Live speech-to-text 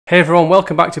Hey everyone,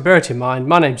 welcome back to Bear It In Mind.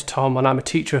 My name's Tom and I'm a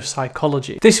teacher of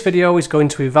psychology. This video is going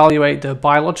to evaluate the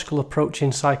biological approach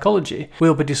in psychology.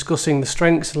 We'll be discussing the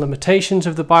strengths and limitations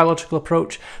of the biological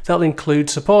approach that'll include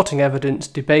supporting evidence,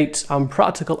 debates and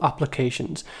practical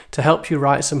applications to help you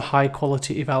write some high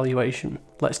quality evaluation.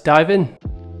 Let's dive in.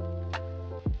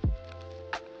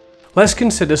 Let's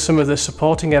consider some of the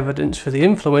supporting evidence for the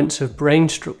influence of brain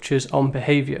structures on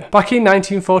behaviour. Back in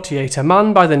 1948, a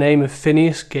man by the name of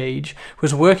Phineas Gage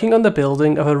was working on the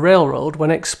building of a railroad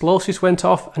when explosives went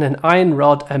off and an iron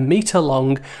rod a metre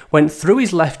long went through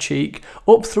his left cheek,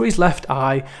 up through his left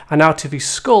eye and out of his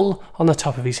skull on the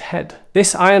top of his head.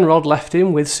 This iron rod left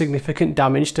him with significant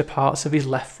damage to parts of his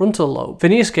left frontal lobe.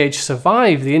 Phineas Gage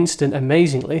survived the incident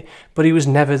amazingly, but he was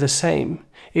never the same.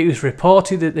 It was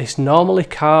reported that this normally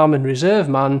calm and reserved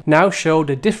man now showed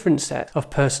a different set of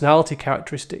personality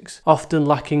characteristics, often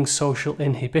lacking social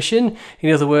inhibition.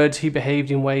 In other words, he behaved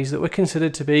in ways that were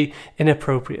considered to be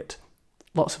inappropriate.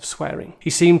 Lots of swearing. He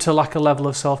seemed to lack a level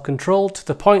of self-control to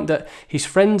the point that his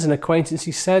friends and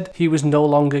acquaintances said he was no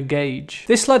longer Gage.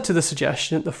 This led to the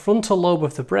suggestion that the frontal lobe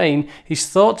of the brain is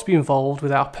thought to be involved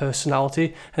with our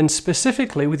personality and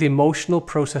specifically with emotional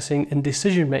processing and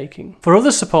decision making. For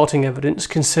other supporting evidence,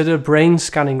 consider brain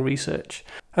scanning research.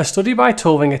 A study by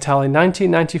Tulving et al. In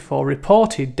 1994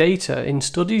 reported data in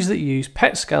studies that use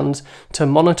PET scans to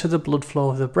monitor the blood flow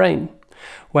of the brain.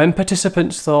 When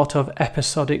participants thought of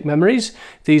episodic memories,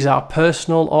 these are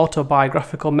personal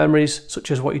autobiographical memories such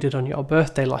as what you did on your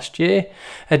birthday last year,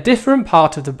 a different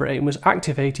part of the brain was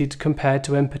activated compared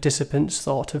to when participants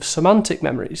thought of semantic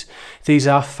memories. These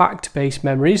are fact-based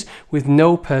memories with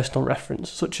no personal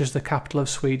reference, such as the capital of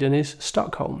Sweden is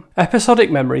Stockholm. Episodic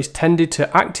memories tended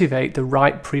to activate the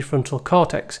right prefrontal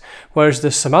cortex, whereas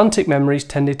the semantic memories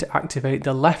tended to activate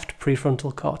the left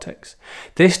prefrontal cortex.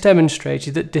 This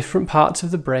demonstrated that different parts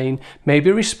of the brain may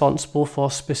be responsible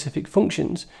for specific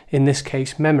functions, in this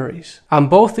case memories. And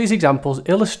both these examples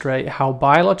illustrate how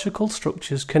biological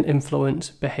structures can influence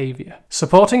behaviour.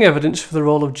 Supporting evidence for the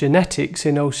role of genetics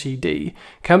in OCD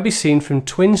can be seen from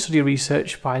twin study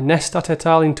research by Nestadt et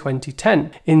al. In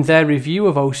 2010. In their review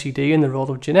of OCD and the role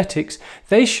of genetics,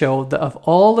 they showed that of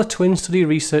all the twin study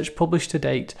research published to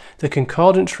date, the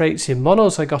concordance rates in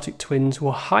monozygotic twins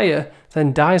were higher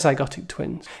than dizygotic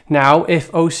twins. Now,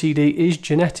 if OCD is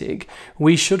genetic,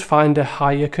 we should find a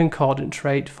higher concordance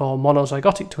rate for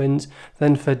monozygotic twins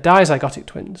than for dizygotic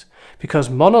twins, because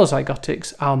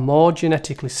monozygotics are more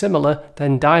genetically similar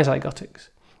than dizygotics.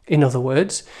 In other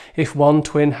words, if one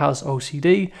twin has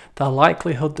OCD, the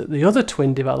likelihood that the other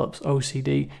twin develops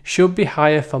OCD should be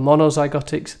higher for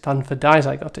monozygotics than for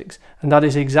dizygotics, and that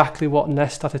is exactly what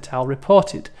Nestadt et al.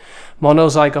 Reported.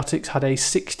 Monozygotics had a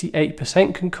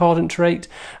 68% concordance rate,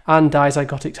 and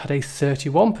dizygotics had a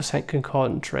 31%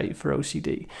 concordance rate for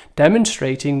OCD,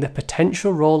 demonstrating the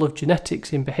potential role of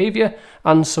genetics in behaviour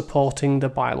and supporting the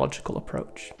biological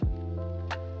approach.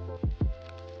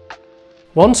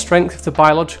 One strength of the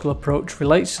biological approach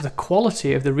relates to the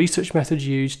quality of the research methods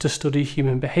used to study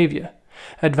human behaviour.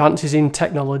 Advances in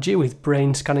technology with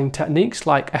brain scanning techniques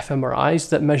like fMRIs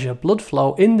that measure blood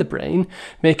flow in the brain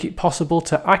make it possible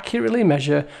to accurately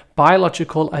measure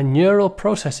biological and neural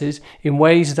processes in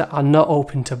ways that are not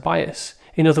open to bias.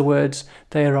 In other words,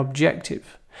 they are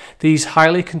objective. These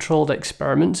highly controlled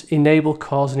experiments enable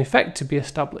cause and effect to be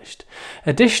established.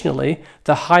 Additionally,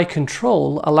 the high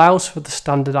control allows for the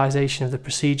standardization of the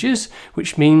procedures,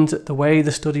 which means that the way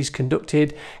the study is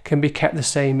conducted can be kept the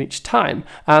same each time,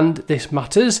 and this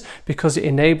matters because it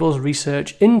enables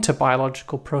research into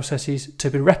biological processes to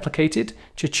be replicated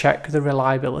to check the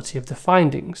reliability of the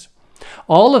findings.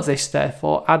 All of this,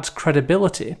 therefore, adds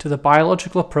credibility to the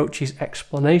biological approach's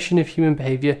explanation of human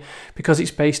behaviour because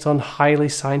it's based on highly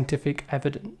scientific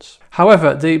evidence.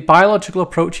 However, the biological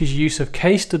approach's use of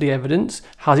case study evidence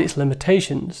has its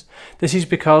limitations. This is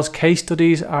because case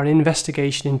studies are an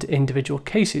investigation into individual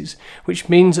cases, which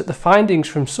means that the findings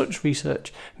from such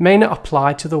research may not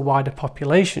apply to the wider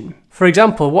population. For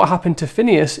example, what happened to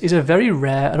Phineas is a very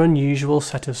rare and unusual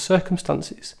set of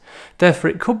circumstances. Therefore,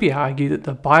 it could be argued that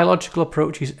the biological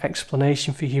approach's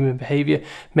explanation for human behaviour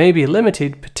may be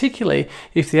limited, particularly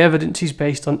if the evidence is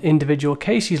based on individual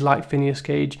cases like Phineas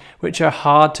Gage, which are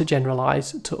hard to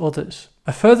generalise to others.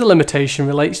 A further limitation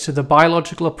relates to the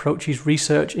biological approach's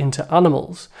research into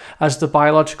animals, as the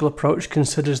biological approach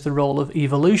considers the role of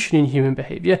evolution in human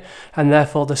behaviour and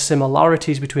therefore the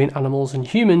similarities between animals and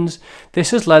humans. This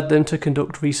has led them to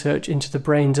conduct research into the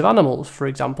brains of animals, for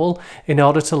example, in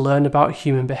order to learn about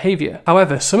human behaviour.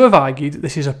 However, some have argued that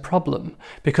this is a problem,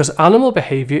 because animal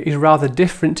behaviour is rather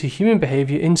different to human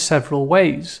behaviour in several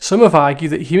ways. Some have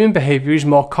argued that human behaviour is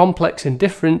more complex and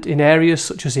different in areas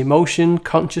such as emotion,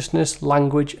 consciousness,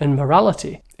 language and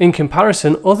morality. In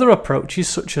comparison, other approaches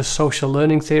such as social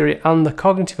learning theory and the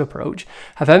cognitive approach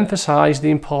have emphasised the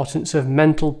importance of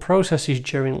mental processes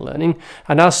during learning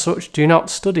and as such do not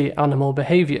study animal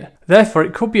behaviour. Therefore,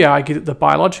 it could be argued that the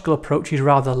biological approach is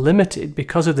rather limited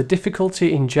because of the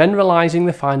difficulty in generalising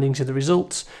the findings of the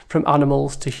results from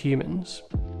animals to humans.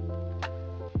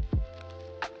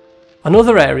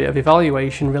 Another area of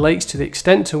evaluation relates to the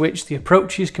extent to which the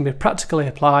approaches can be practically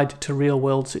applied to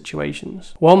real-world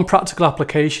situations. One practical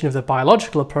application of the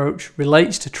biological approach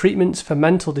relates to treatments for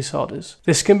mental disorders.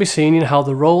 This can be seen in how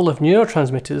the role of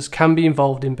neurotransmitters can be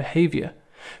involved in behaviour.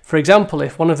 For example,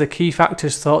 if one of the key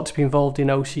factors thought to be involved in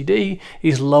OCD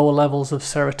is lower levels of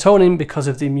serotonin because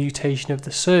of the mutation of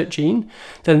the SERT gene,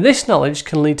 then this knowledge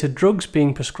can lead to drugs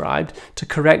being prescribed to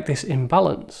correct this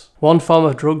imbalance. One form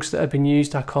of drugs that have been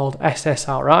used are called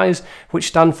SSRIs, which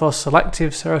stand for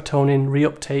selective serotonin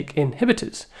reuptake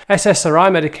inhibitors.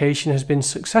 SSRI medication has been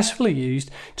successfully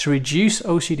used to reduce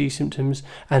OCD symptoms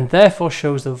and therefore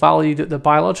shows the value that the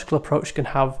biological approach can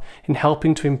have in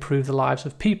helping to improve the lives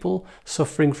of people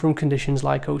suffering from conditions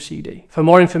like OCD. For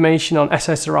more information on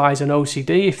SSRIs and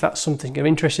OCD, if that's something you're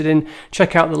interested in,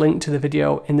 check out the link to the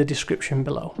video in the description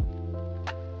below.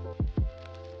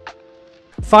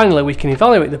 Finally, we can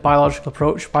evaluate the biological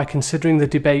approach by considering the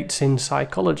debates in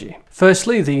psychology.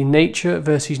 Firstly, the nature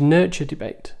versus nurture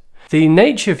debate. The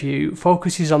nature view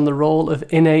focuses on the role of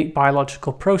innate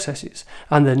biological processes,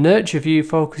 and the nurture view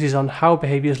focuses on how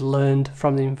behaviour is learned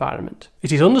from the environment.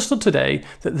 It is understood today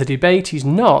that the debate is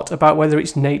not about whether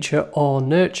it's nature or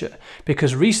nurture,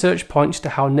 because research points to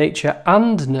how nature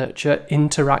and nurture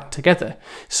interact together,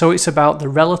 so it's about the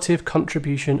relative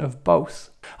contribution of both.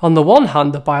 On the one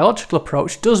hand, the biological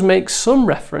approach does make some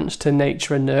reference to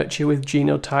nature and nurture with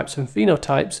genotypes and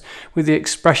phenotypes, with the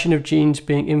expression of genes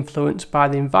being influenced by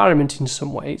the environment in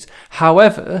some ways.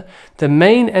 However, the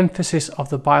main emphasis of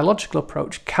the biological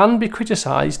approach can be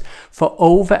criticised for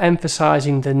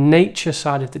overemphasising the nature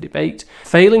side of the debate,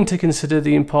 failing to consider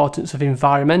the importance of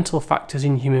environmental factors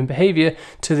in human behaviour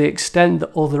to the extent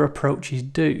that other approaches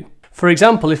do. For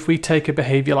example, if we take a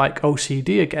behaviour like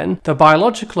OCD again, the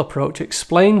biological approach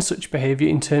explains such behaviour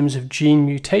in terms of gene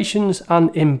mutations and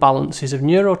imbalances of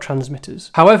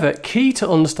neurotransmitters. However, key to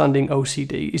understanding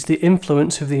OCD is the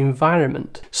influence of the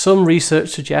environment. Some research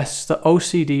suggests that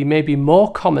OCD may be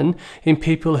more common in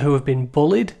people who have been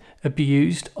bullied,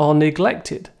 abused, or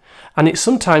neglected, and it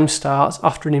sometimes starts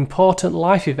after an important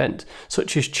life event,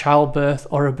 such as childbirth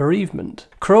or a bereavement.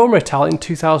 Kromer et al. In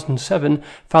 2007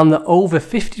 found that over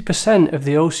 50% of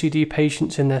the OCD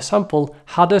patients in their sample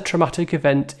had a traumatic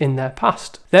event in their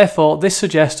past. Therefore, this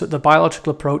suggests that the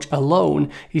biological approach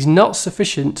alone is not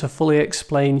sufficient to fully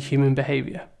explain human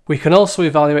behaviour. We can also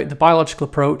evaluate the biological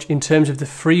approach in terms of the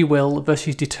free will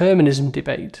versus determinism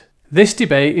debate. This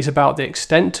debate is about the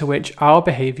extent to which our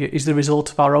behaviour is the result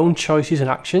of our own choices and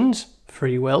actions,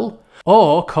 free will,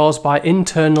 or caused by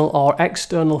internal or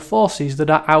external forces that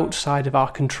are outside of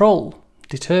our control,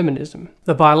 determinism.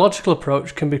 The biological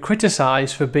approach can be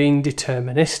criticised for being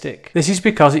deterministic. This is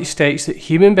because it states that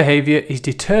human behaviour is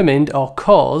determined or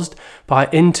caused by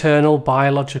internal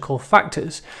biological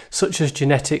factors, such as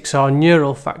genetics or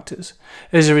neural factors.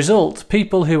 As a result,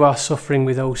 people who are suffering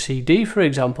with OCD, for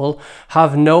example,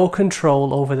 have no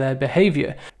control over their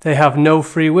behaviour. They have no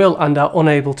free will and are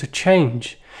unable to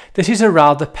change. This is a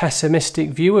rather pessimistic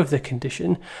view of the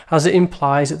condition, as it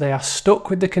implies that they are stuck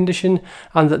with the condition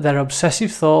and that their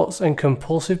obsessive thoughts and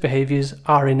compulsive behaviours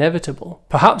are inevitable.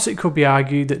 Perhaps it could be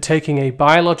argued that taking a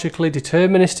biologically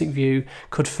deterministic view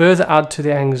could further add to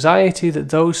the anxiety that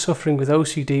those suffering with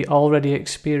OCD already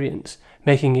experience,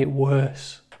 making it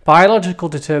worse. Biological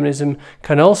determinism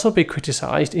can also be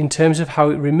criticised in terms of how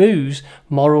it removes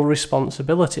moral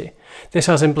responsibility. This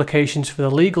has implications for the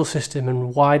legal system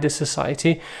and wider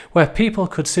society, where people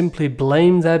could simply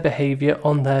blame their behaviour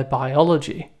on their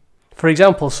biology. For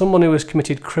example, someone who has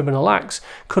committed criminal acts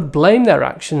could blame their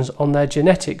actions on their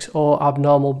genetics or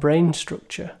abnormal brain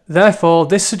structure. Therefore,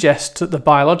 this suggests that the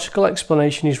biological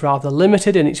explanation is rather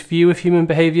limited in its view of human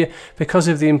behaviour because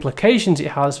of the implications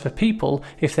it has for people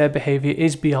if their behaviour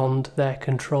is beyond their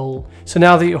control. So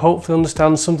now that you hopefully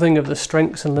understand something of the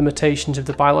strengths and limitations of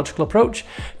the biological approach,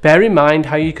 bear in mind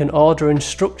how you can order and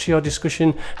structure your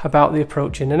discussion about the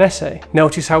approach in an essay.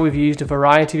 Notice how we've used a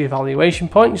variety of evaluation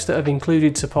points that have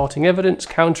included supporting evidence,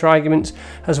 counter-arguments,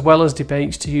 as well as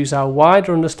debates to use our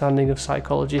wider understanding of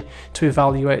psychology to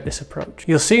evaluate this approach.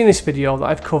 You'll see in this video that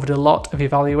I've covered a lot of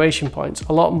evaluation points,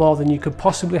 a lot more than you could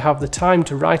possibly have the time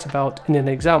to write about in an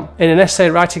exam. In an essay,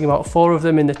 writing about 4 of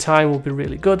them in the time will be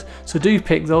really good, so do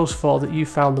pick those 4 that you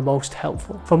found the most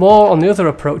helpful. For more on the other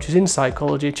approaches in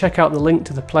psychology, check out the link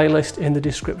to the playlist in the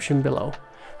description below.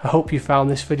 I hope you found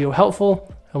this video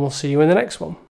helpful, and we'll see you in the next one.